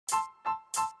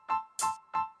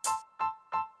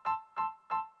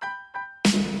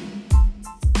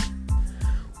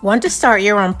Want to start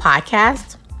your own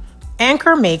podcast?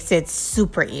 Anchor makes it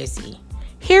super easy.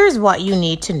 Here's what you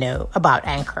need to know about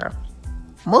Anchor.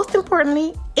 Most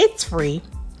importantly, it's free.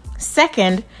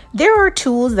 Second, there are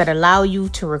tools that allow you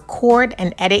to record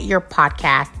and edit your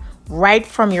podcast right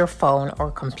from your phone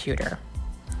or computer.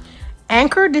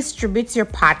 Anchor distributes your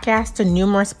podcast to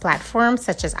numerous platforms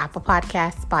such as Apple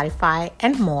Podcasts, Spotify,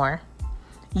 and more.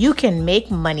 You can make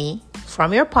money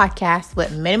from your podcast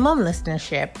with minimum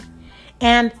listenership,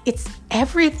 and it's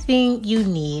everything you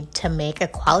need to make a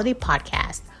quality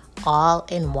podcast all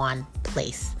in one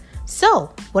place.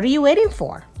 So, what are you waiting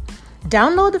for?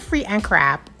 Download the free Anchor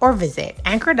app or visit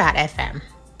anchor.fm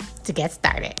to get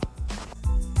started.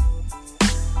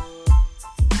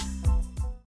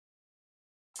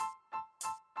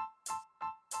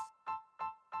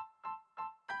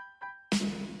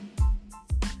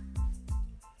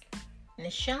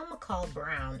 Nichelle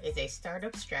McCall-Brown is a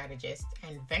startup strategist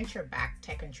and venture-backed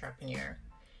tech entrepreneur.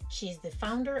 She's the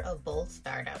founder of Bold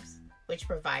Startups, which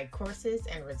provide courses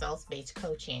and results-based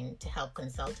coaching to help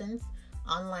consultants,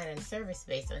 online and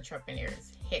service-based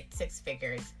entrepreneurs hit six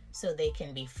figures so they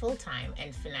can be full-time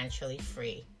and financially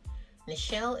free.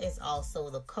 Nichelle is also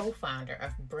the co-founder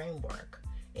of Brainwork,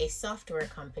 a software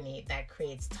company that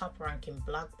creates top-ranking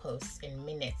blog posts in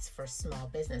minutes for small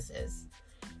businesses.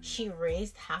 She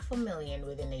raised $500,000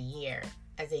 within a year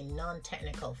as a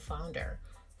non-technical founder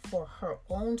for her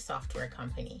own software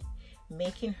company,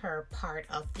 making her part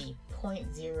of the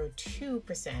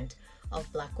 0.02%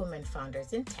 of Black women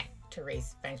founders in tech to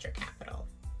raise venture capital.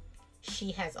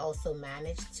 She has also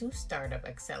managed 2 startup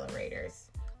accelerators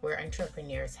where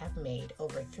entrepreneurs have made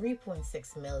over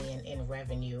 $3.6 million in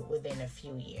revenue within a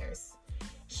few years.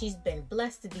 She's been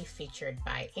blessed to be featured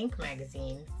by Inc.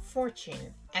 magazine,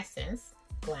 Fortune, Essence,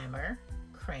 Glamour,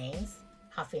 Crain's,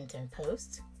 Huffington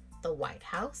Post, The White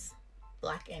House,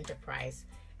 Black Enterprise,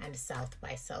 and South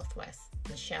by Southwest.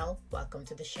 Nichelle, welcome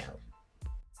to the show.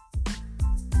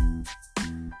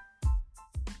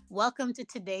 Welcome to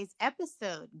today's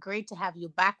episode. Great to have you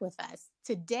back with us.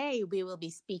 Today, we will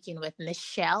be speaking with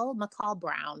Nichelle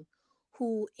McCall-Brown,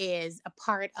 who is a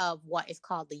part of what is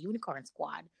called the Unicorn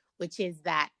Squad, which is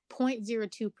that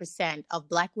 0.02% of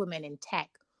Black women in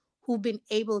tech who've been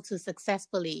able to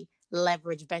successfully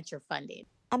leverage venture funding.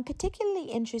 I'm particularly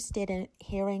interested in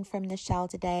hearing from Nichelle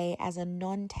today as a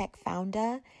non-tech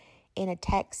founder in a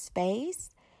tech space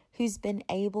who's been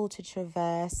able to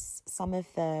traverse some of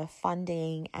the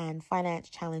funding and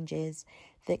finance challenges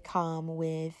that come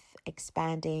with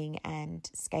expanding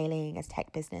and scaling a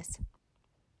tech business.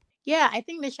 Yeah, I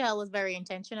think Nichelle was very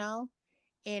intentional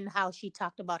in how she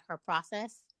talked about her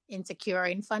process in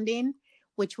securing funding,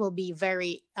 which will be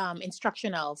very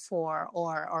instructional for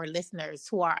our listeners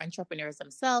who are entrepreneurs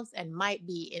themselves and might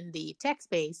be in the tech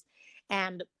space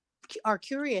and are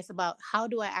curious about how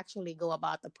do I actually go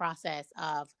about the process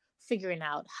of figuring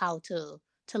out how to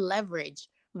leverage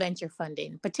venture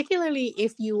funding, particularly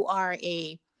if you are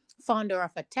a founder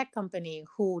of a tech company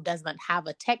who does not have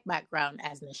a tech background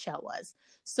as Nichelle was.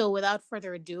 So without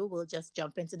further ado, we'll just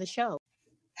jump into the show.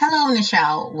 Hello,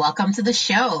 Nichelle. Welcome to the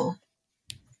show.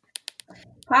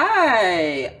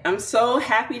 Hi, I'm so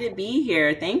happy to be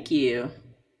here. Thank you.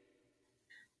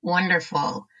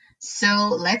 Wonderful.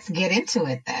 So let's get into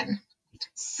it then.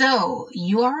 So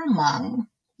you are among,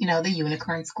 the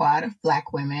Unicorn Squad of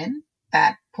Black women,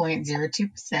 that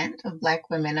 0.02% of Black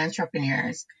women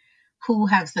entrepreneurs who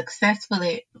have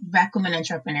successfully, Black women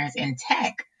entrepreneurs in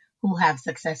tech who have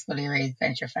successfully raised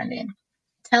venture funding.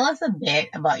 Tell us a bit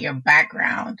about your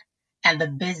background and the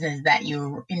business that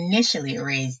you initially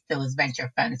raised those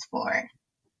venture funds for.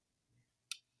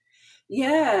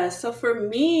 Yeah, so for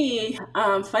me,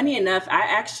 funny enough, I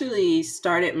actually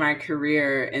started my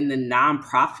career in the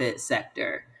nonprofit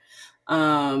sector.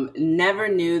 Never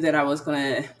knew that I was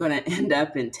gonna end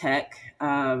up in tech.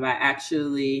 I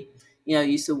actually,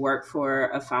 used to work for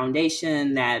a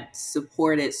foundation that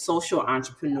supported social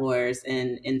entrepreneurs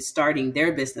in starting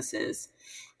their businesses.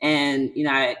 And,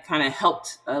 I kind of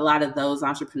helped a lot of those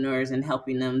entrepreneurs in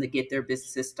helping them to get their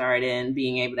businesses started and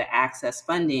being able to access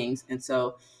fundings. And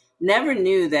so never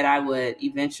knew that I would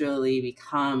eventually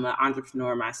become an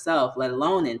entrepreneur myself, let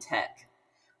alone in tech.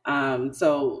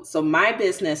 So my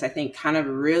business, I think, kind of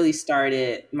really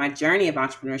started, my journey of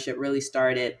entrepreneurship really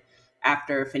started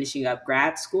after finishing up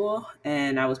grad school.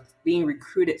 And I was being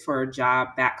recruited for a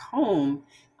job back home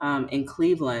in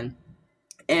Cleveland.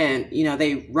 And,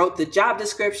 they wrote the job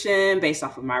description based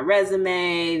off of my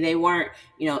resume. They weren't,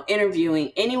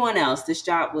 interviewing anyone else. This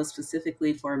job was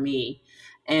specifically for me.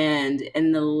 And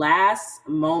in the last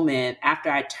moment,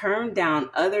 after I turned down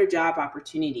other job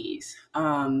opportunities,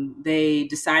 they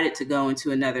decided to go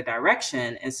into another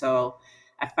direction. And so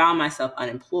I found myself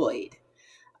unemployed.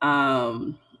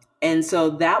 And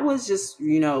so that was just,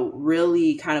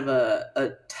 really kind of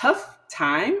a tough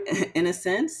time in a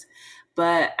sense.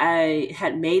 But I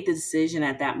had made the decision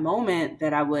at that moment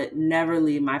that I would never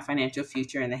leave my financial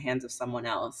future in the hands of someone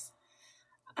else.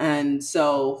 And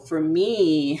so for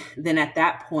me, then at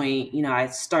that point, I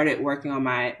started working on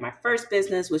my first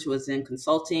business, which was in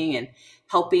consulting and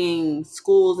helping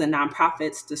schools and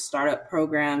nonprofits to start up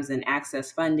programs and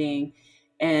access funding.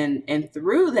 And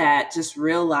through that, just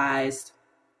realized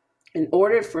in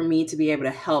order for me to be able to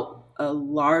help a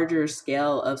larger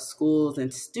scale of schools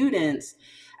and students,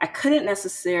 I couldn't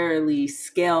necessarily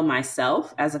scale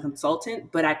myself as a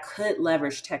consultant, but I could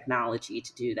leverage technology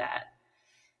to do that.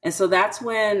 And so that's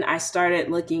when I started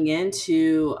looking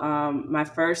into my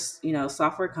first,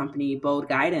 software company, Bold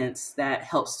Guidance, that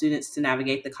helps students to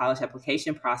navigate the college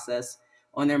application process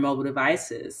on their mobile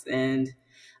devices. And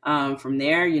from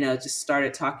there, just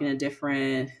started talking to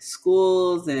different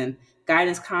schools and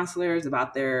guidance counselors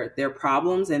about their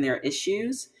problems and their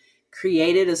issues,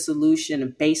 created a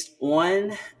solution based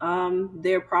on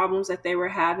their problems that they were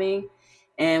having,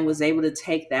 and was able to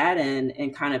take that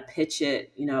and kind of pitch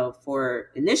it, for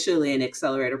initially an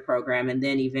accelerator program, and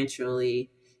then eventually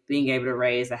being able to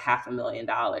raise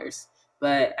 $500,000.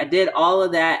 But I did all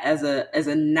of that as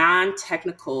a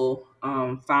non-technical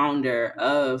founder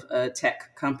of a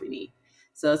tech company.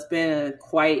 So it's been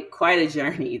quite a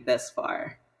journey thus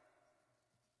far.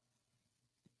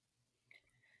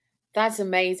 That's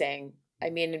amazing. I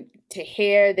mean, to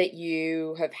hear that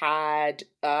you have had,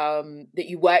 that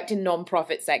you worked in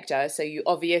nonprofit sector, so you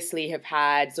obviously have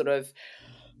had sort of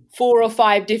 4 or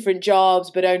 5 different jobs,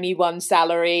 but only one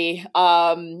salary.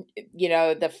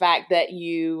 The fact that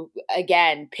you,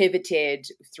 again, pivoted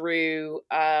through,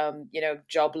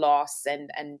 job loss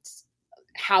and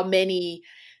how many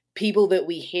people that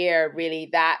we hear really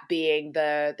that being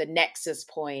the nexus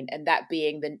point, and that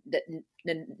being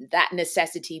that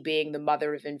necessity being the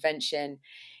mother of invention,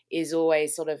 is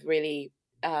always sort of really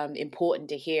important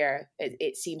to hear.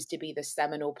 It seems to be the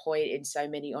seminal point in so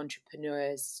many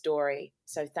entrepreneurs' story.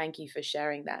 So thank you for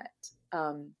sharing that.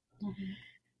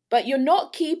 But you're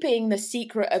not keeping the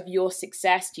secret of your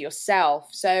success to yourself.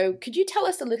 So could you tell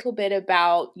us a little bit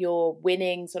about your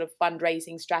winning sort of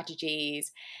fundraising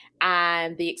strategies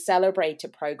and the accelerator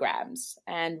programs,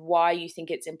 and why you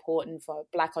think it's important for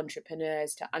Black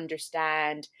entrepreneurs to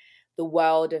understand the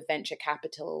world of venture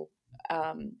capital,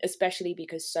 especially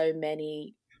because so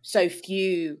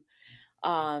few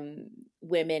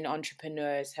women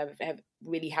entrepreneurs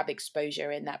have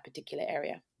exposure in that particular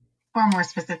area? Or more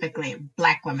specifically,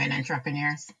 Black women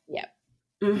entrepreneurs. Yeah.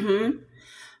 Mm-hmm.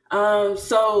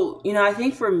 So, I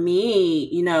think for me,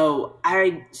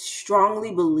 I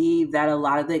strongly believe that a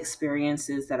lot of the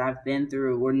experiences that I've been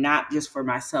through were not just for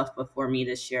myself, but for me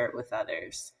to share it with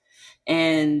others.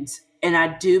 And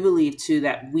I do believe too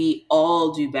that we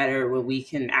all do better when we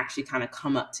can actually kind of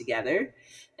come up together.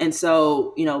 And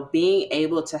so, being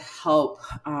able to help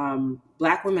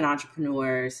Black women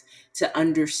entrepreneurs to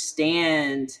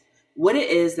understand what it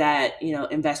is that,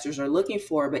 investors are looking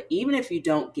for. But even if you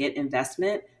don't get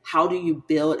investment, how do you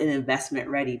build an investment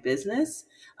ready business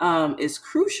is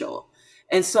crucial.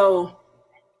 And so,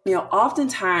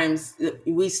 oftentimes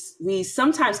we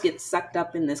sometimes get sucked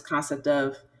up in this concept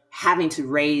of having to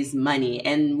raise money,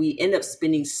 and we end up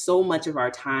spending so much of our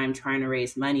time trying to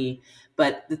raise money.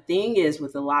 But the thing is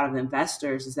with a lot of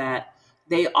investors is that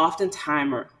they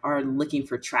oftentimes are looking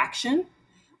for traction.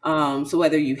 So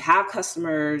whether you have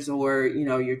customers or,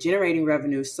 you're generating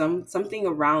revenue, something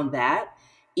around that,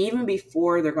 even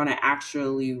before they're going to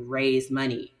actually raise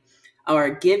money or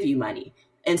give you money.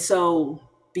 And so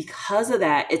because of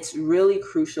that, it's really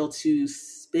crucial to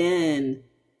spend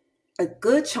a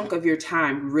good chunk of your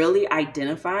time really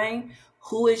identifying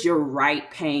who is your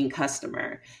right paying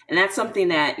customer. And that's something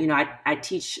that, I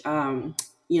teach,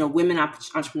 women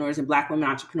entrepreneurs and Black women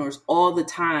entrepreneurs all the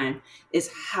time,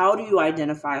 is how do you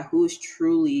identify who is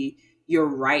truly your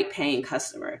right paying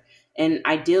customer? And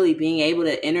ideally being able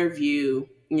to interview,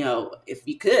 if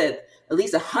you could, at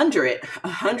least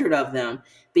 100 of them,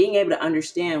 being able to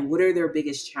understand what are their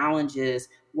biggest challenges,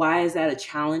 why is that a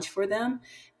challenge for them,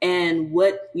 and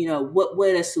what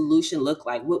would a solution look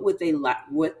like? What would they like?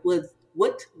 What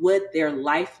would their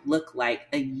life look like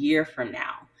a year from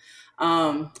now?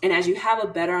 And as you have a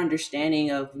better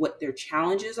understanding of what their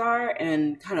challenges are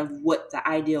and kind of what the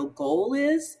ideal goal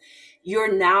is,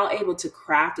 you're now able to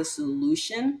craft a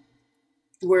solution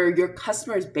where your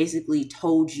customers basically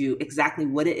told you exactly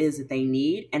what it is that they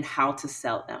need and how to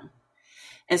sell them.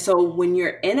 And so when you're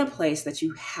in a place that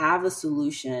you have a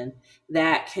solution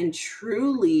that can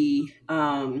truly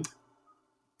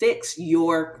fix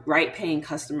your right paying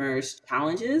customers'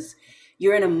 challenges,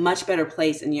 you're in a much better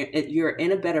place, and you're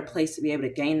in a better place to be able to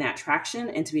gain that traction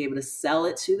and to be able to sell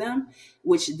it to them,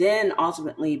 which then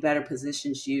ultimately better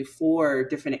positions you for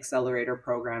different accelerator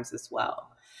programs as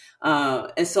well.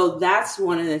 And so that's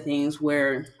one of the things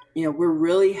where, we're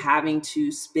really having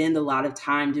to spend a lot of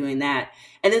time doing that.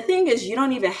 And the thing is, you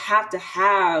don't even have to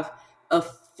have a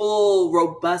full,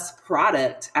 robust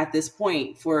product at this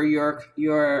point for your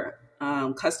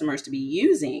customers to be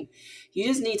using. You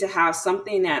just need to have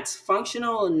something that's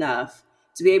functional enough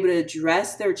to be able to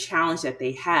address their challenge that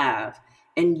they have,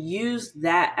 and use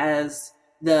that as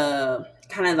the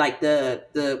kind of like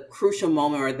the crucial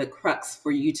moment or the crux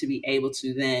for you to be able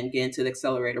to then get into the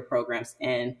accelerator programs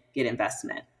and get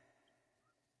investment.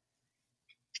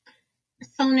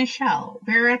 So Nichelle,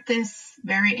 we're at this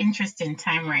very interesting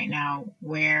time right now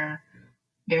where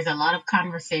there's a lot of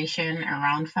conversation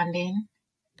around funding,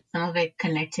 some of it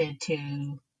connected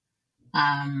to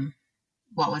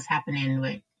what was happening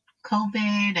with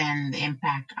COVID and the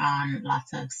impact on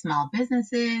lots of small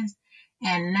businesses,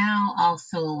 and now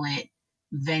also with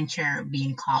venture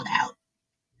being called out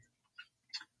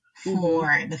for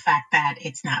the fact that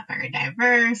it's not very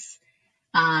diverse.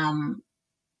 A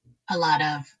lot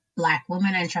of Black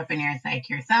women entrepreneurs like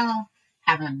yourself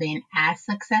haven't been as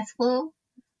successful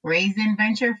raising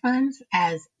venture funds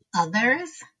as others.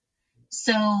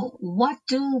 So what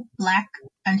do Black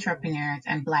entrepreneurs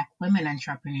and Black women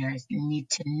entrepreneurs need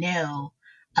to know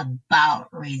about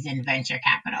raising venture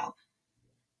capital?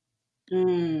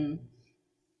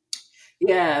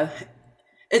 Yeah,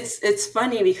 it's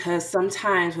funny because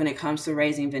sometimes when it comes to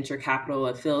raising venture capital,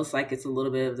 it feels like it's a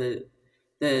little bit of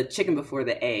the chicken before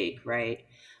the egg, right?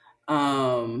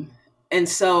 And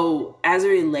so as it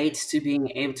relates to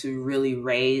being able to really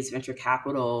raise venture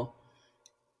capital,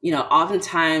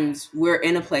 oftentimes we're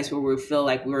in a place where we feel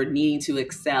like we're needing to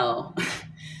excel,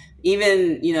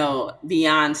 even,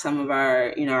 beyond some of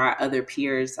our, our other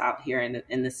peers out here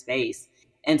in the space.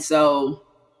 And so,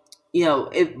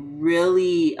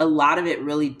 a lot of it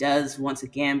really does once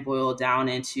again boil down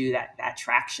into that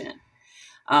traction.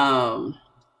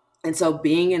 And so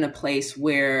being in a place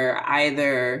where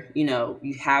either,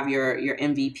 you have your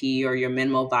MVP or your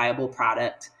minimal viable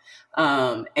product,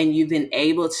 and you've been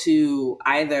able to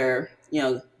either,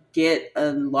 get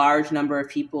a large number of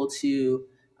people to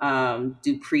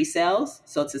do pre-sales,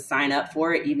 so to sign up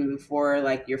for it even before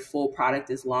like your full product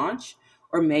is launched,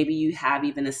 or maybe you have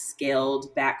even a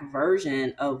scaled back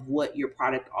version of what your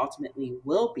product ultimately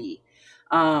will be.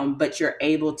 But you're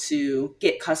able to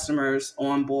get customers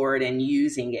on board and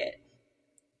using it,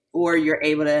 or you're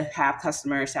able to have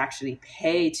customers actually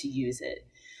pay to use it.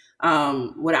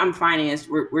 What I'm finding is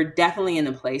we're definitely in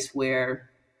a place where,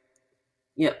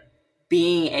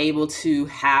 being able to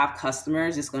have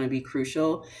customers is going to be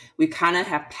crucial. We kind of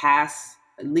have passed,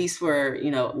 at least for,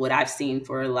 what I've seen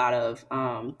for a lot of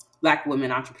Black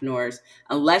women entrepreneurs,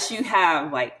 unless you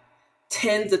have like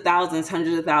tens of thousands,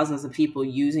 hundreds of thousands of people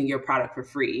using your product for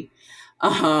free.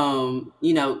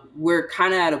 We're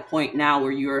kind of at a point now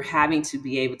where you're having to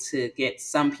be able to get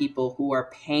some people who are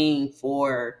paying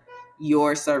for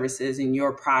your services and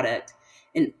your product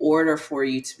in order for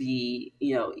you to be,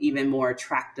 even more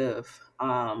attractive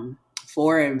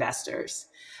for investors.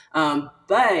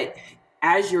 But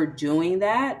as you're doing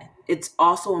that, it's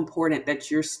also important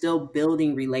that you're still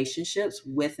building relationships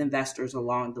with investors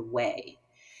along the way.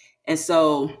 And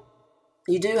so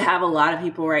you do have a lot of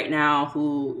people right now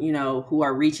who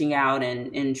are reaching out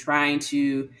and trying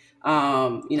to,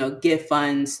 give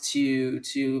funds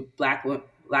to Black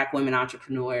women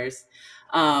entrepreneurs.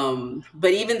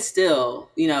 But even still,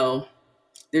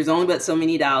 there's only but so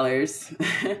many dollars.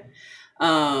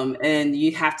 And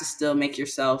you have to still make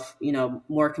yourself,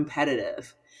 more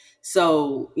competitive.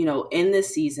 So, in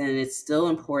this season, it's still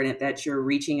important that you're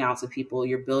reaching out to people,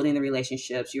 you're building the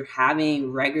relationships, you're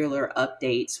having regular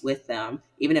updates with them.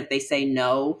 Even if they say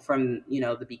no from,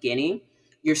 the beginning,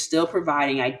 you're still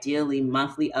providing ideally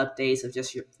monthly updates of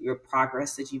just your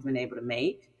progress that you've been able to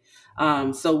make.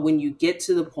 So when you get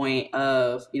to the point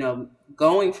of,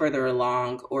 going further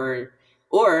along, or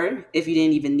if you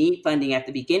didn't even need funding at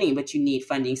the beginning, but you need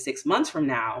funding 6 months from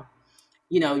now,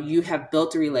 you have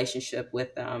built a relationship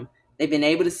with them. They've been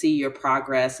able to see your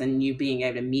progress and you being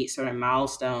able to meet certain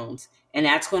milestones. And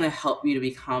that's going to help you to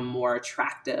become more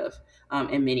attractive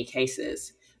in many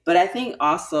cases. But I think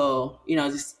also,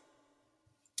 just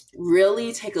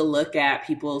really take a look at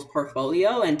people's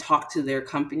portfolio and talk to their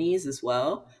companies as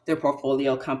well, their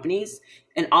portfolio companies,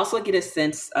 and also get a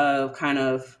sense of kind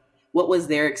of what was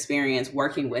their experience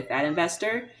working with that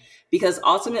investor. Because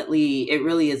ultimately, it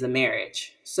really is a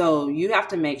marriage. So you have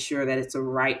to make sure that it's a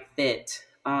right fit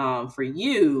for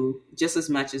you just as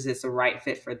much as it's a right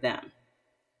fit for them.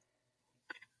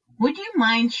 Would you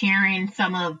mind sharing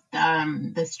some of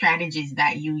the strategies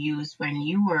that you used when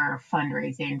you were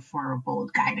fundraising for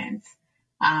Bold Guidance?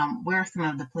 Where are some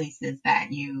of the places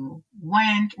that you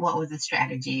went? What was the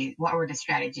strategy? What were the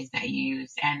strategies that you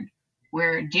used? And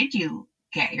where did you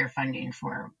get your funding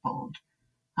for Bold,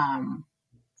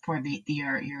 for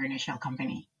your initial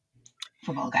company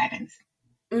for Bold Guidance?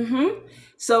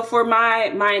 So for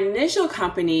my initial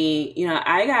company,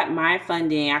 I got my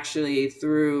funding actually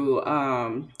through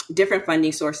different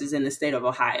funding sources in the state of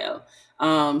Ohio.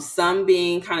 Some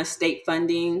being kind of state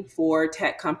funding for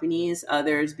tech companies,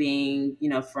 others being,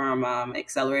 from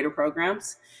accelerator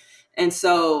programs. And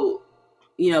so,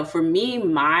 for me,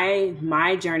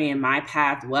 my journey and my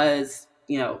path was,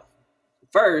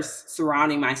 first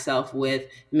surrounding myself with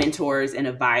mentors and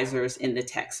advisors in the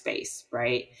tech space,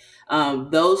 right?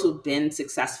 Those who've been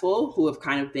successful, who have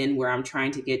kind of been where I'm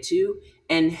trying to get to,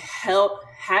 and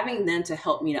having them to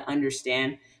help me to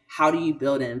understand how do you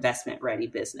build an investment ready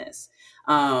business.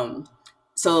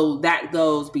 So that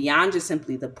goes beyond just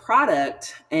simply the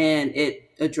product and it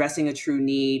addressing a true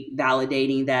need,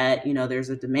 validating that, there's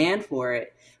a demand for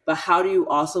it, but how do you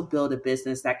also build a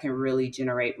business that can really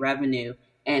generate revenue,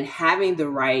 and having the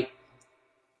right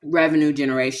revenue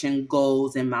generation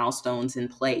goals and milestones in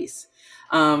place.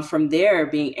 From there,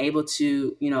 being able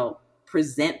to,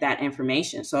 present that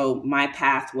information. So my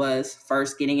path was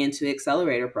first getting into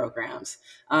accelerator programs.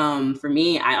 For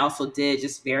me, I also did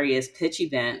just various pitch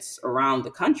events around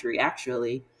the country,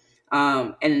 actually.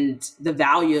 And the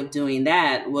value of doing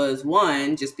that was,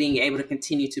 one, just being able to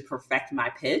continue to perfect my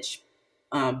pitch,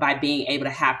 by being able to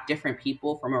have different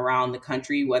people from around the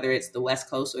country, whether it's the West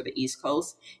Coast or the East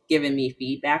Coast, giving me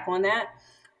feedback on that.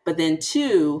 But then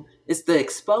two, it's the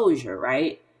exposure,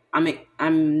 right?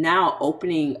 I'm now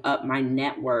opening up my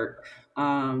network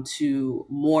to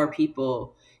more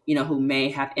people, who may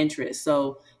have interest.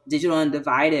 So Digital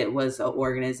Undivided was an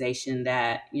organization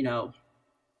that,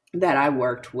 that I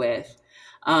worked with.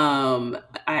 I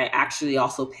actually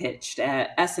also pitched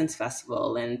at Essence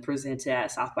Festival and presented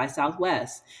at South by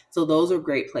Southwest. So those are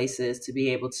great places to be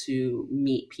able to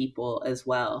meet people as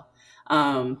well.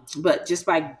 But just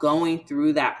by going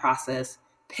through that process,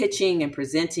 pitching and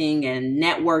presenting and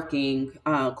networking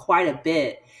quite a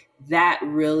bit, that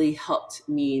really helped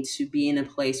me to be in a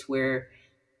place where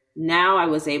now I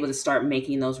was able to start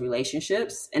making those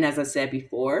relationships. And as I said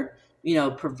before,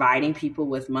 providing people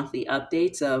with monthly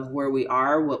updates of where we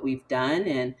are, what we've done,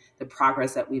 and the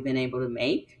progress that we've been able to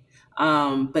make.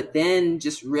 But then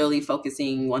just really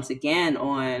focusing once again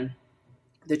on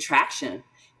the traction,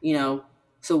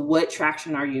 so what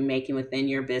traction are you making within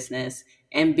your business,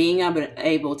 and being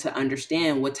able to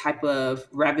understand what type of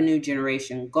revenue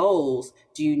generation goals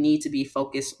do you need to be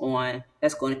focused on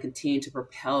that's going to continue to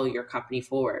propel your company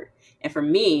forward. And for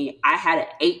me, I had an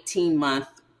 18-month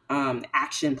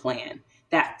action plan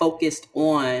that focused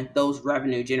on those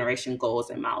revenue generation goals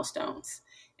and milestones.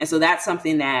 And so that's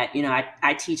something that,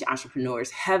 I teach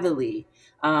entrepreneurs heavily,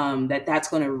 that's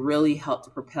going to really help to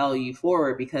propel you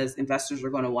forward, because investors are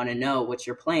going to want to know what's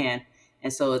your plan.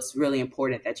 And so it's really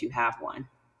important that you have one.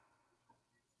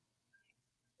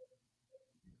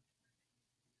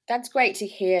 That's great to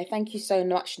hear. Thank you so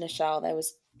much, Nishal. There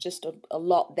was just a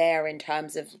lot there in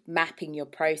terms of mapping your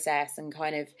process and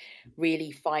kind of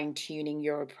really fine-tuning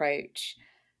your approach.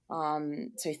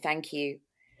 So thank you.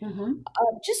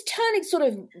 Just turning, sort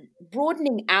of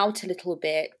broadening out a little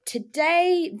bit.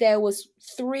 Today, there was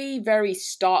 3 very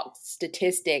stark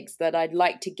statistics that I'd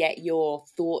like to get your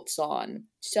thoughts on.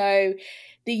 So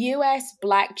the US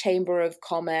Black Chamber of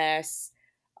Commerce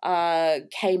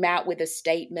came out with a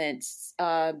statement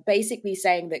basically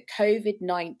saying that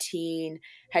COVID-19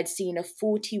 had seen a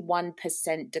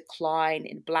 41% decline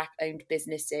in Black-owned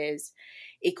businesses,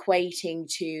 equating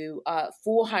to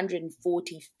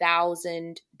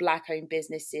 440,000 Black-owned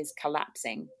businesses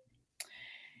collapsing.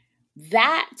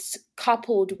 That,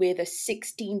 coupled with a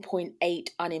 16.8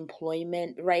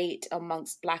 unemployment rate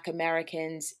amongst Black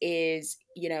Americans, is,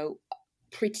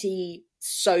 pretty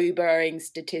sobering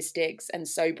statistics, and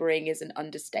sobering is an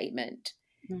understatement.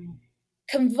 Mm.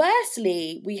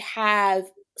 Conversely, we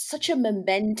have such a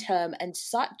momentum and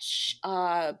such,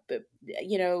 power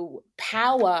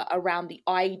around the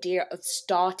idea of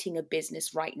starting a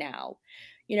business right now.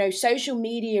 social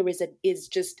media is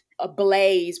just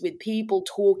ablaze with people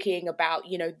talking about,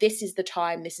 this is the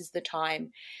time, this is the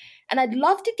time. And I'd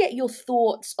love to get your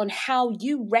thoughts on how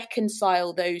you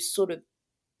reconcile those sort of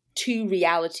two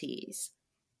realities.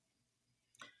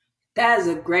 That is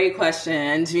a great question.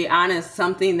 And to be honest,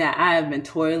 something that I have been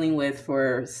toiling with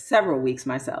for several weeks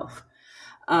myself.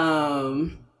 I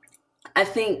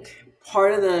think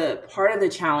part of the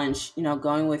challenge,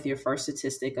 going with your first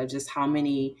statistic of just how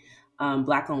many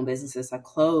Black-owned businesses have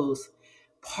closed,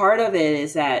 part of it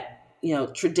is that,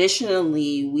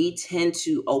 traditionally we tend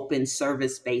to open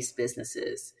service-based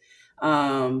businesses.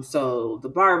 So the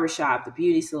barbershop, the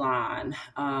beauty salon,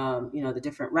 the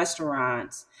different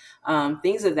restaurants,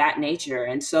 things of that nature.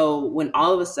 And so when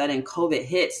all of a sudden COVID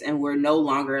hits and we're no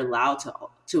longer allowed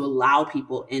to allow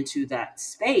people into that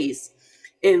space,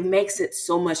 it makes it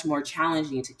so much more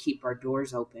challenging to keep our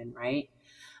doors open, right?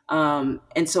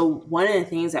 And so one of the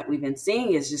things that we've been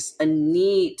seeing is just a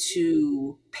need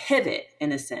to pivot,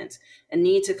 in a sense, a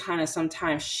need to kind of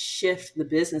sometimes shift the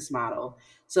business model.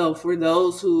 So for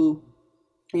those who,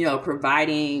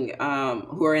 providing,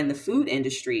 who are in the food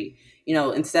industry,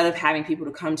 instead of having people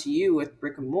to come to you with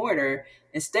brick and mortar,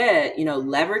 instead,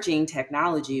 leveraging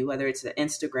technology, whether it's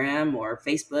Instagram or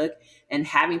Facebook, and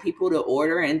having people to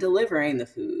order and delivering the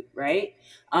food, right?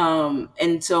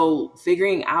 And so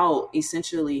figuring out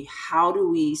essentially how do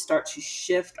we start to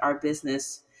shift our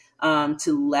business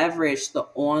to leverage the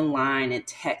online and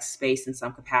tech space in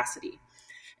some capacity.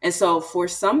 And so for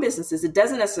some businesses, it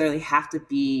doesn't necessarily have to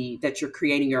be that you're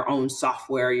creating your own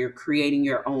software, you're creating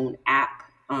your own app,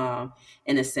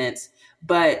 in a sense,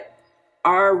 but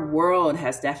our world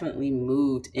has definitely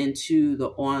moved into the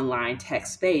online tech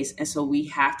space. And so we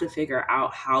have to figure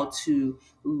out how to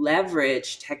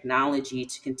leverage technology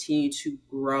to continue to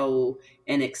grow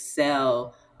and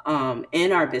excel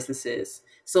in our businesses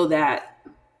so that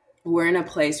we're in a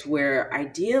place where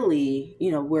ideally,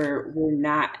 we're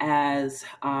not as,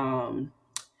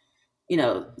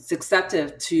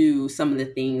 susceptible to some of the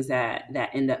things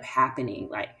that end up happening.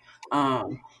 Like,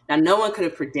 now no one could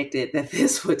have predicted that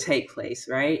this would take place,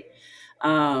 right?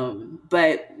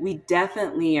 But we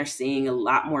definitely are seeing a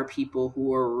lot more people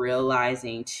who are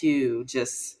realizing too,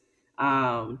 just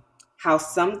how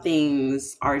some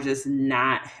things are just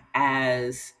not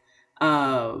as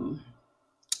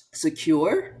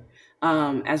secure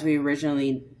as we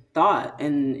originally thought.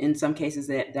 And in some cases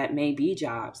that may be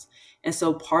jobs. And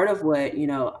so part of what,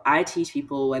 I teach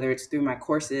people, whether it's through my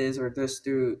courses or just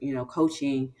through,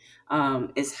 coaching,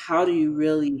 is how do you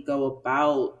really go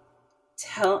about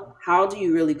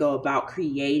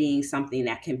creating something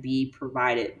that can be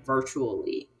provided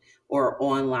virtually or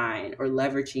online or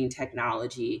leveraging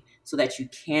technology so that you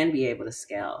can be able to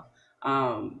scale.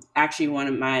 Actually, one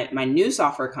of my new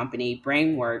software company,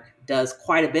 Brainwork, does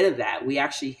quite a bit of that. We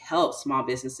actually help small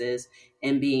businesses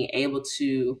in being able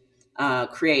to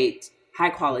create high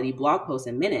quality blog posts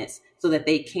in minutes so that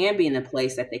they can be in a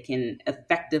place that they can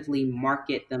effectively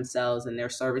market themselves and their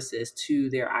services to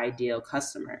their ideal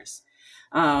customers.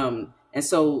 And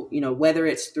so, whether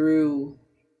it's through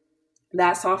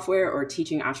that software or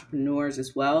teaching entrepreneurs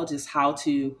as well, just how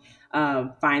to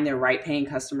find their right paying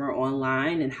customer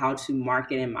online and how to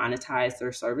market and monetize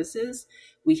their services,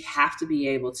 we have to be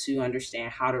able to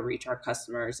understand how to reach our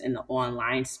customers in the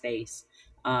online space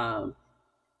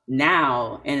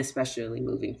now and especially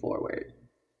moving forward.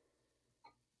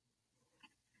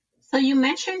 So you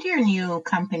mentioned your new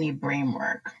company,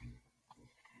 Brainwork.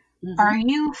 Mm-hmm. Are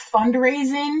you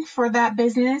fundraising for that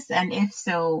business? And if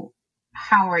so,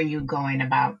 how are you going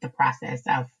about the process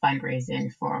of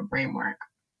fundraising for Brainwork?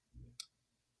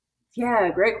 Yeah,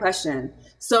 great question.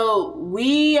 So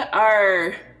we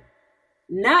are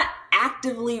not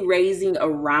actively raising a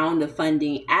round of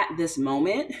funding at this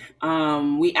moment.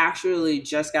 We actually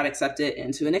just got accepted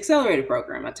into an accelerator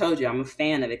program. I told you I'm a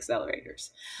fan of accelerators.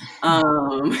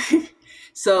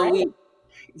 So right.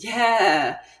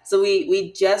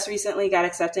 we just recently got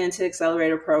accepted into the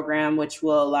accelerator program, which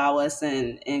will allow us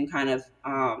in kind of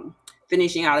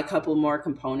finishing out a couple more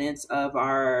components of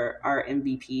our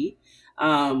MVP,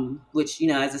 which,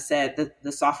 as I said,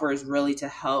 the software is really to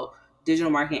help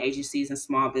digital marketing agencies and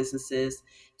small businesses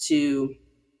to,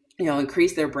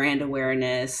 increase their brand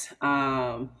awareness,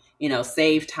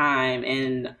 save time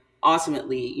and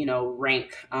ultimately,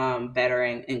 rank better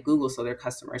in Google so their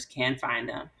customers can find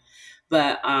them.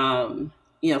 But,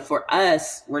 for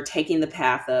us, we're taking the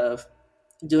path of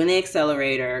doing the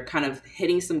accelerator, kind of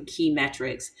hitting some key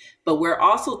metrics, but we're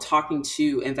also talking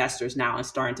to investors now and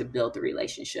starting to build the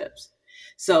relationships.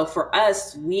 So for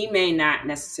us, we may not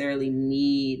necessarily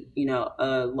need,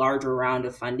 a larger round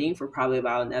of funding for probably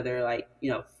about another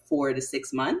 4 to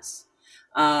 6 months.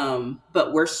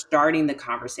 But we're starting the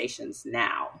conversations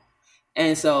now.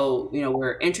 And so,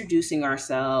 we're introducing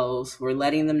ourselves, we're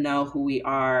letting them know who we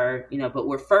are, but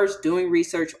we're first doing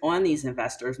research on these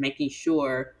investors, making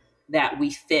sure that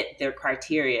we fit their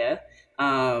criteria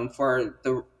for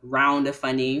the round of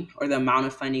funding or the amount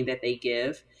of funding that they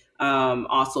give.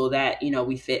 Also that,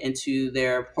 we fit into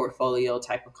their portfolio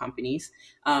type of companies.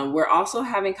 We're also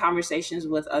having conversations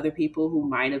with other people who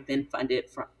might have been funded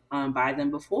by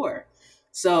them before.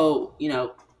 So,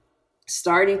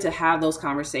 starting to have those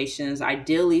conversations,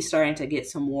 ideally starting to get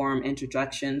some warm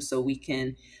introductions so we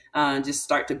can just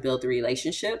start to build the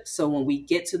relationship. So when we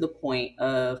get to the point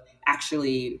of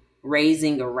actually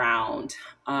raising a round,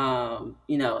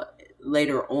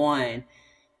 later on,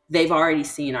 they've already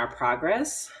seen our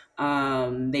progress.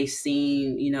 They've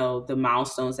seen, the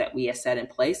milestones that we have set in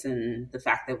place and the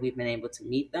fact that we've been able to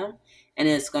meet them. And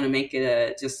it's going to make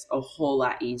it just a whole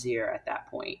lot easier at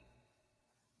that point.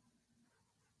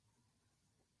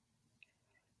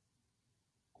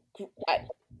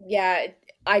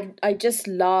 I just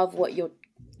love what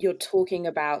you're talking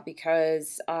about,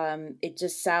 because it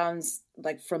just sounds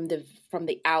like from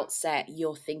the outset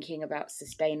you're thinking about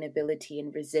sustainability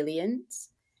and resilience.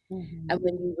 Mm-hmm. And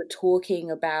when you were talking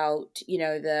about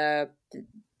the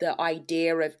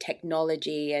idea of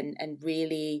technology and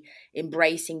really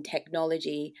embracing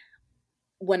technology,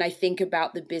 when I think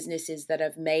about the businesses that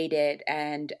have made it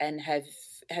and have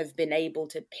been able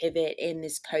to pivot in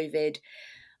this COVID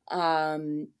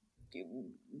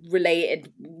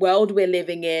related world we're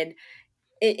living in,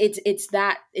 it's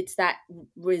that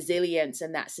resilience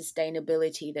and that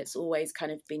sustainability that's always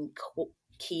kind of been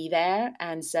key there.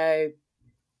 And so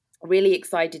really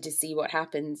excited to see what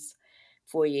happens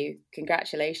for you.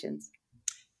 Congratulations.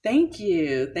 Thank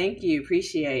you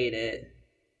appreciate it.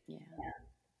 Yeah.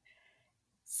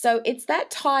 So it's that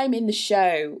time in the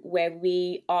show where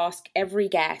we ask every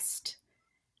guest,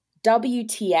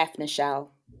 WTF, Nichelle?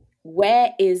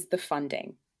 Where is the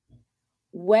funding?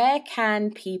 Where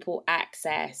can people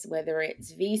access, whether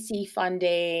it's VC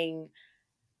funding,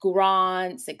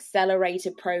 grants,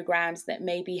 accelerator programs that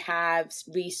maybe have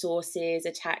resources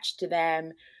attached to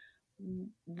them?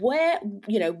 Where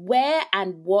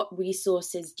and what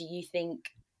resources do you think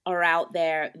are out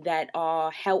there that are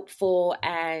helpful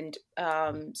and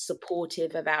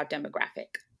supportive of our demographic?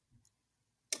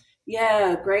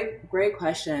 Yeah, great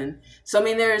question. So, I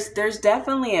mean, there's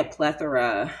definitely a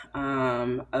plethora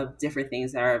of different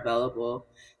things that are available.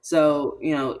 So,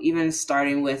 even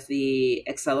starting with the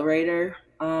accelerator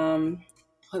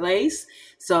place.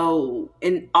 So,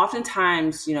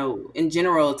 oftentimes, in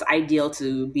general, it's ideal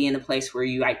to be in a place where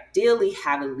you ideally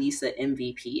have at least an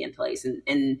MVP in place.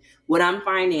 And what I'm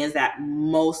finding is that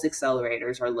most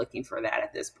accelerators are looking for that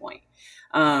at this point.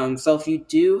 So if you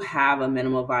do have a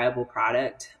minimal viable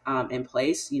product in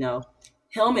place,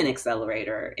 Hillman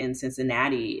Accelerator in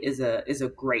Cincinnati is a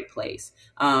great place.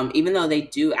 Even though they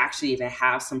do actually even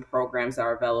have some programs that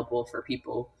are available for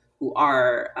people who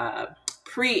are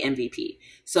pre-MVP.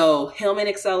 So Hillman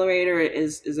Accelerator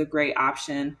is a great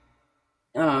option.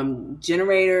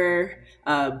 Generator,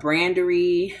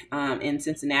 Brandery in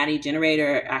Cincinnati.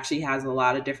 Generator actually has a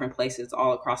lot of different places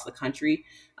all across the country,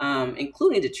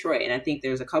 including Detroit. And I think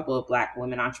there's a couple of Black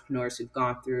women entrepreneurs who've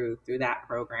gone through that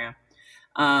program.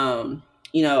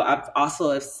 I've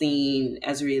also have seen,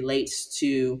 as it relates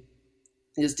to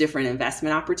just different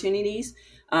investment opportunities,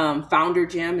 Founder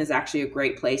Gym is actually a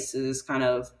great place to just kind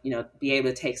of, be able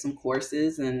to take some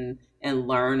courses and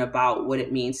learn about what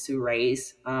it means to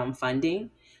raise funding.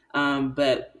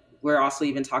 But we're also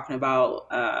even talking about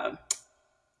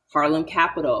Harlem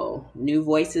Capital. New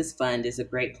Voices Fund is a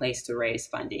great place to raise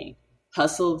funding.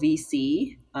 Hustle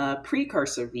VC,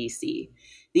 Precursor VC.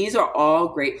 These are all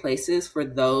great places for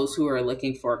those who are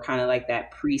looking for kind of like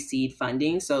that pre-seed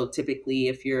funding. So typically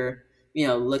if you're,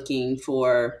 looking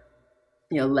for,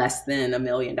 less than $1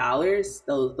 million,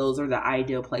 those are the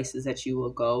ideal places that you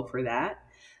will go for that.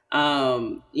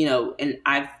 And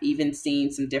I've even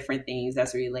seen some different things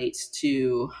as it relates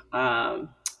to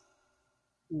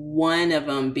one of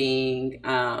them being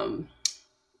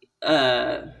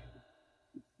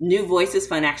New Voices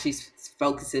Fund actually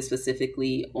focuses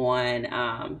specifically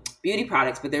on beauty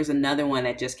products, but there's another one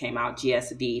that just came out,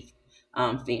 GSV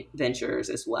Ventures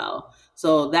as well.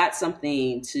 So that's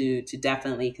something to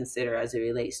definitely consider as it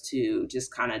relates to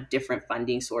just kind of different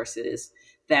funding sources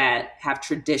that have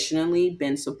traditionally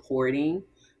been supporting,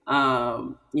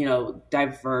 diverse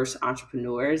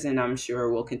entrepreneurs, and I'm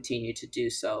sure will continue to do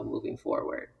so moving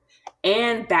forward.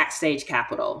 and Backstage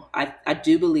Capital. I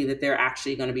do believe that they're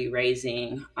actually going to be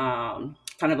raising kind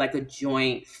of like a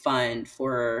joint fund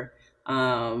for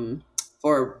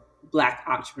Black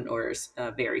entrepreneurs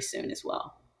very soon as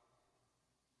well.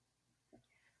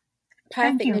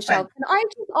 Perfect, Nichelle. Can I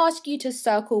just ask you to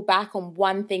circle back on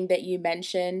one thing that you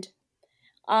mentioned?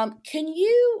 Can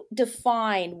you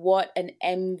define what an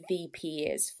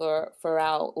MVP is for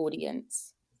our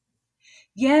audience?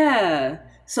 Yeah.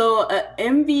 So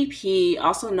MVP,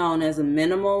 also known as a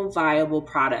minimal viable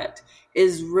product,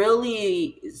 is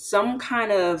really some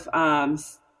kind of product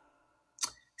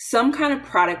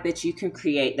that you can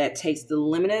create that takes the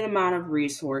limited amount of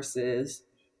resources,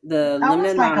 the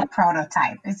limited amount of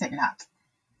prototype, is it not?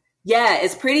 Yeah,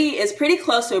 it's pretty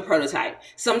close to a prototype.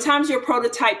 Sometimes your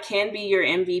prototype can be your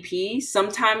MVP.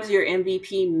 Sometimes your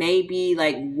MVP may be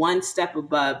like one step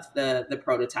above the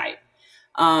prototype.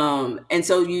 And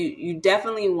so you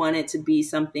definitely want it to be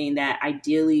something that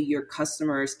ideally your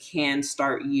customers can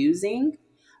start using,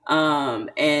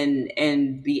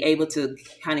 and be able to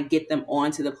kind of get them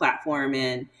onto the platform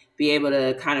and be able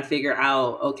to kind of figure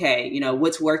out, okay, you know,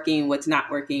 what's working, what's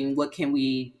not working, what can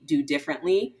we do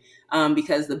differently?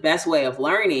 Because the best way of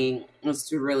learning is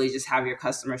to really just have your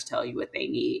customers tell you what they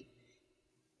need.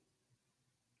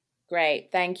 Great.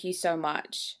 Thank you so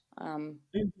much.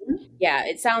 Yeah,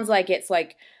 it sounds like it's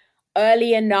like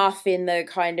early enough in the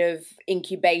kind of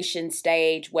incubation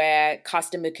stage where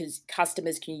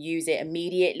customers can use it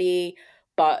immediately,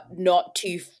 but not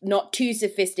too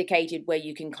sophisticated where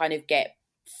you can kind of get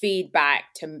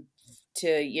feedback to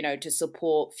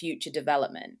support future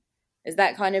development. Is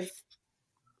that kind of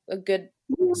a good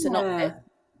synopsis?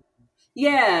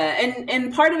 Yeah.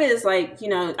 And part of it is like, you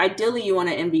know, ideally you want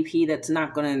an MVP that's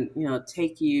not going to, you know,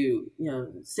 take you,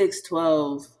 6,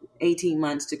 12, 18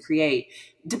 months to create,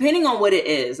 depending on what it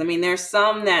is. I mean, there's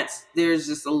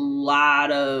just a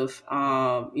lot of,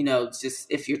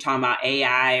 just if you're talking about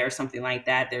AI or something like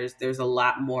that, there's a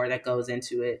lot more that goes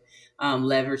into it,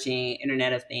 leveraging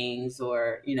Internet of Things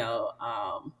or,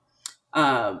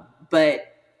 but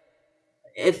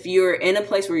if you're in a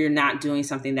place where you're not doing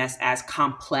something that's as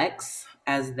complex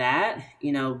as that,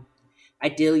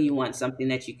 ideally you want something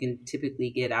that you can typically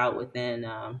get out within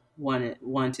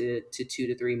 1 to 2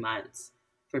 to 3 months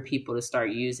for people to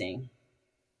start using.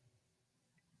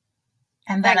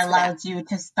 And that allows you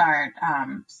to start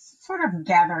sort of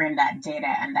gathering that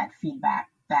data and that feedback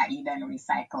that you then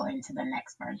recycle into the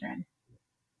next version.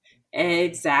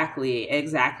 Exactly.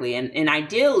 And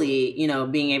ideally,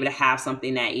 being able to have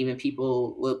something that even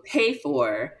people will pay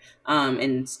for,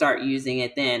 and start using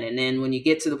it then. And then when you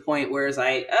get to the point where it's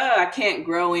like, oh, I can't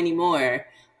grow anymore.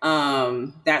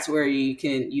 That's where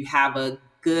you have a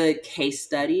good case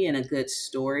study and a good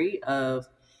story of,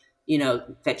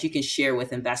 that you can share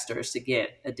with investors to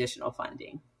get additional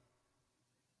funding.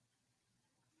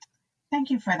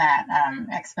 Thank you for that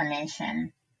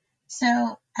explanation.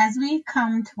 So as we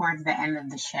come towards the end of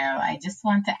the show, I just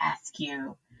want to ask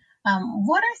you,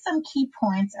 what are some key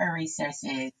points or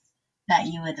resources that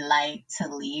you would like to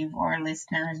leave our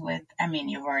listeners with? I mean,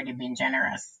 you've already been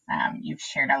generous. You've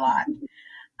shared a lot.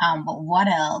 But what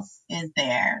else is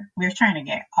there? We're trying to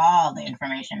get all the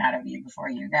information out of you before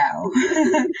you go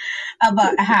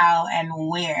about how and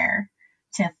where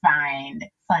to find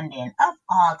funding of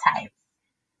all types.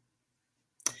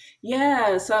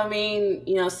 Yeah. So, I mean,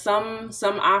 some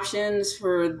options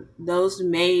for those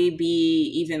may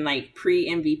be even like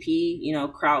pre-MVP,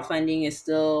 crowdfunding is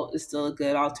still a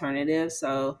good alternative.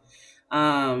 So,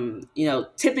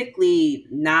 typically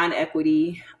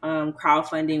non-equity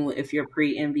crowdfunding if you're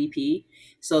pre-MVP.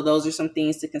 So those are some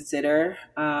things to consider.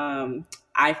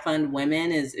 I Fund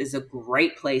Women is a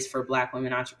great place for Black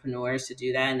women entrepreneurs to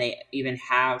do that. And they even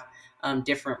have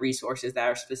different resources that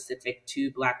are specific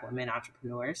to Black women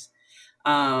entrepreneurs.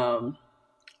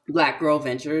 Black Girl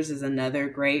Ventures is another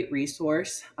great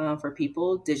resource for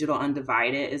people. Digital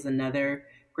Undivided is another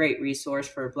great resource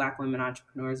for Black women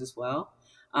entrepreneurs as well.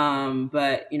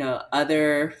 But,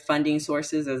 other funding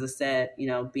sources, as I said,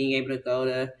 being able to go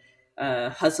to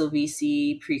Hustle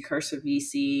VC, Precursor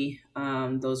VC,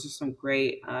 those are some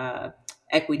great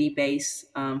equity-based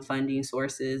funding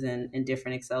sources and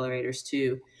different accelerators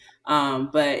too.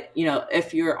 But,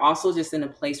 if you're also just in a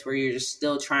place where you're just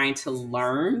still trying to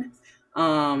learn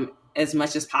as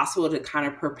much as possible to kind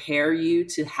of prepare you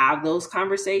to have those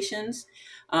conversations,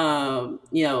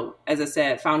 as I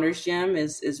said, Founders Gym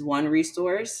is one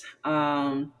resource.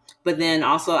 But then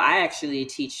also I actually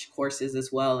teach courses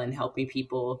as well in helping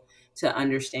people to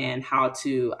understand how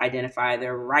to identify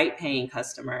their right paying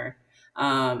customer,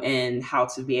 and how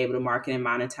to be able to market and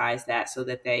monetize that so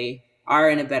that they are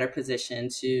in a better position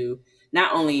to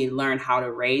not only learn how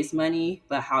to raise money,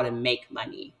 but how to make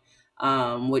money,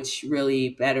 which really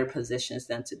better positions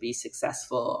them to be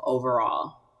successful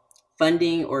overall,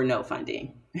 funding or no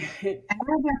funding. And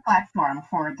where's your platform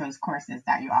for those courses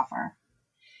that you offer?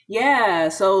 Yeah,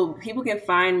 so people can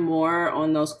find more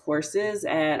on those courses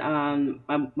at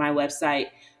my website,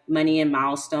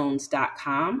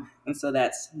 moneyandmilestones.com. And so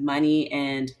that's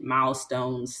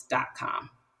moneyandmilestones.com.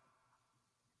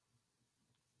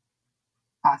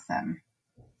 Awesome.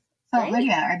 So, Great.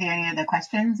 Lydia, are there any other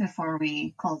questions before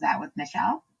we close out with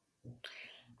Nichelle?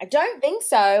 I don't think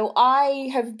so. I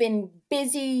have been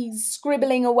busy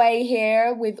scribbling away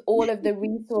here with all of the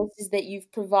resources that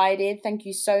you've provided. Thank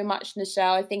you so much,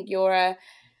 Nichelle. I think you're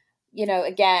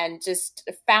again, just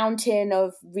a fountain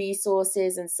of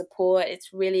resources and support.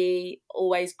 It's really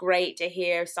always great to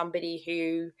hear somebody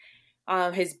who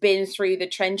has been through the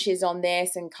trenches on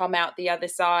this and come out the other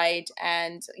side.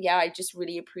 And yeah, I just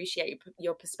really appreciate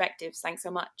your perspectives. Thanks so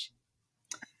much.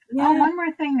 Yeah. Oh, one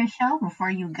more thing, Nichelle, before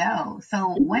you go.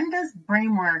 So when does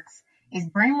BrainWorks,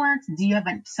 do you have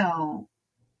so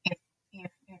if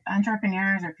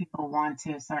entrepreneurs or people want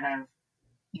to sort of,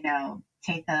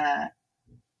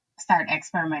 start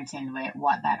experimenting with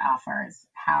what that offers,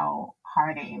 how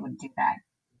hard it would do that?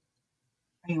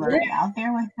 Are you already out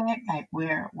there with it? Like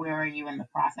where are you in the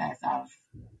process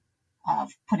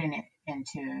of putting it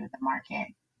into the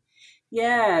market?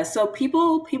 Yeah, so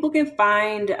people can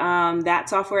find that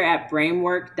software at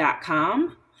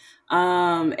brainwork.com.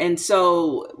 And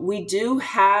so we do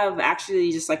have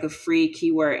actually just like a free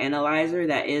keyword analyzer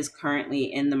that is currently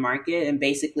in the market. And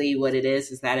basically what it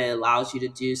is that it allows you to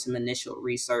do some initial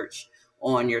research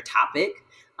on your topic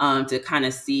to kind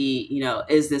of see,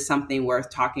 is this something worth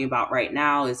talking about right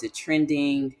now? Is it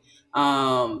trending?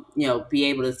 Be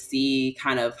able to see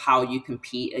kind of how you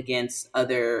compete against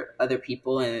other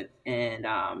people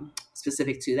and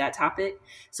specific to that topic.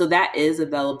 So that is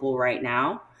available right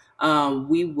now.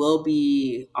 We will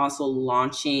be also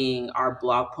launching our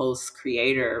blog post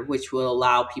creator, which will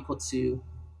allow people to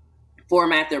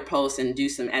format their posts and do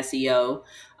some SEO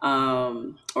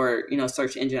or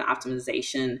search engine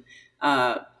optimization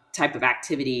type of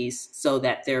activities so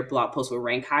that their blog posts will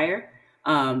rank higher.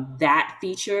 That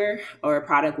feature or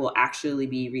product will actually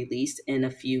be released in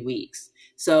a few weeks.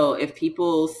 So if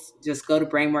people just go to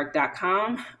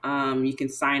brainwork.com, you can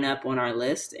sign up on our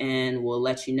list and we'll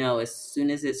let you know as soon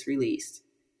as it's released.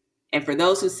 And for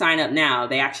those who sign up now,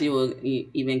 they actually will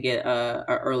even get a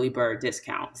early bird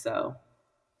discount. So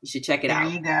you should check it out.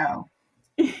 There you go.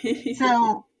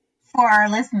 So for our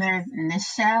listeners,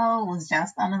 Nichelle was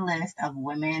just on the list of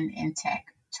women in tech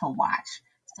to watch.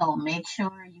 So make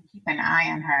sure you keep an eye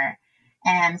on her.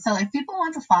 And so if people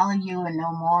want to follow you and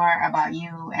know more about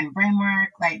you and BrainWork,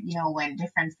 when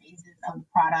different phases of the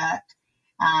product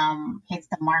hits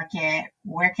the market,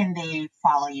 where can they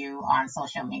follow you on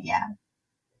social media?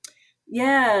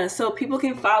 Yeah, so people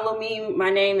can follow me. My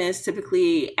name is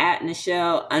typically at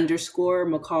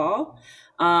Nichelle_McCall.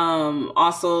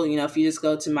 Also, if you just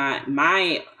go to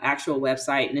my actual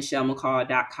website,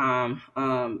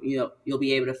 NichelleMcCall.com, you'll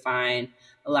be able to find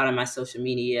a lot of my social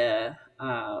media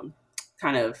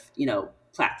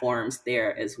platforms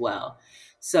there as well.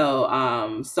 So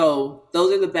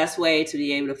those are the best way to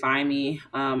be able to find me.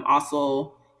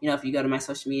 Also, if you go to my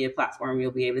social media platform, you'll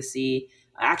be able to see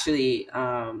actually,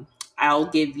 I'll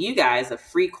give you guys a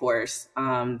free course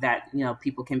that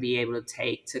people can be able to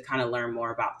take to kind of learn more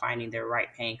about finding their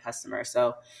right paying customer.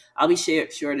 So I'll be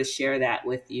sure to share that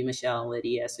with you, Michelle and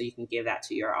Lydia, so you can give that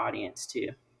to your audience too.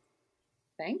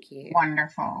 Thank you.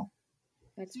 Wonderful.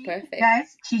 That's perfect.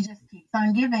 Guys, she just keeps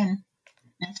on giving.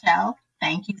 Nichelle,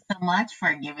 thank you so much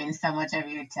for giving so much of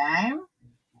your time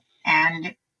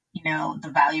and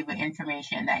the valuable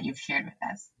information that you've shared with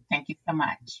us. Thank you so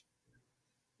much.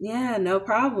 Yeah, no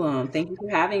problem. Thank you for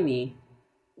having me.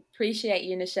 Appreciate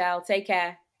you, Nichelle. Take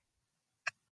care.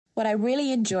 What I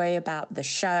really enjoy about the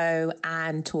show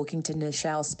and talking to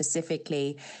Nichelle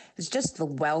specifically is just the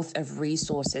wealth of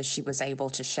resources she was able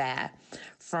to share,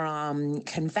 from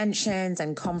conventions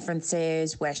and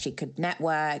conferences where she could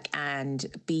network and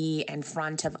be in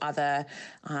front of other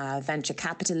venture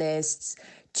capitalists,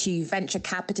 to venture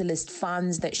capitalist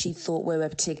funds that she thought were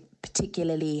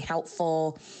particularly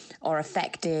helpful or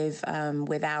effective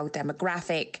with our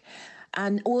demographic.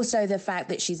 And also the fact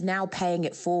that she's now paying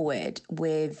it forward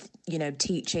with,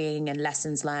 teaching and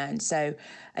lessons learned. So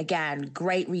again,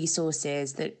 great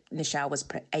resources that Nichelle was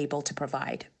able to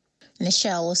provide.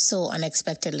 Nichelle was so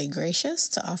unexpectedly gracious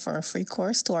to offer a free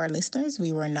course to our listeners.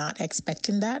 We were not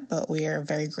expecting that, but we are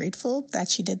very grateful that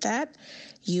she did that.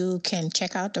 You can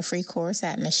check out the free course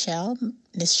at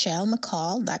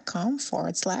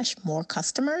nichellemccall.com/more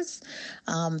customers.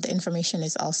 The information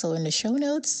is also in the show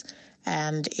notes.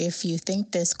 And if you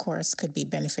think this course could be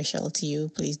beneficial to you,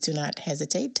 please do not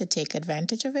hesitate to take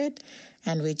advantage of it.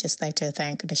 And we'd just like to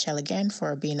thank Nichelle again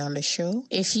for being on the show.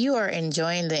 If you are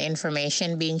enjoying the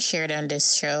information being shared on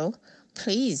this show,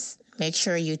 please make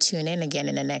sure you tune in again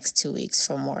in the next 2 weeks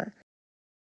for more.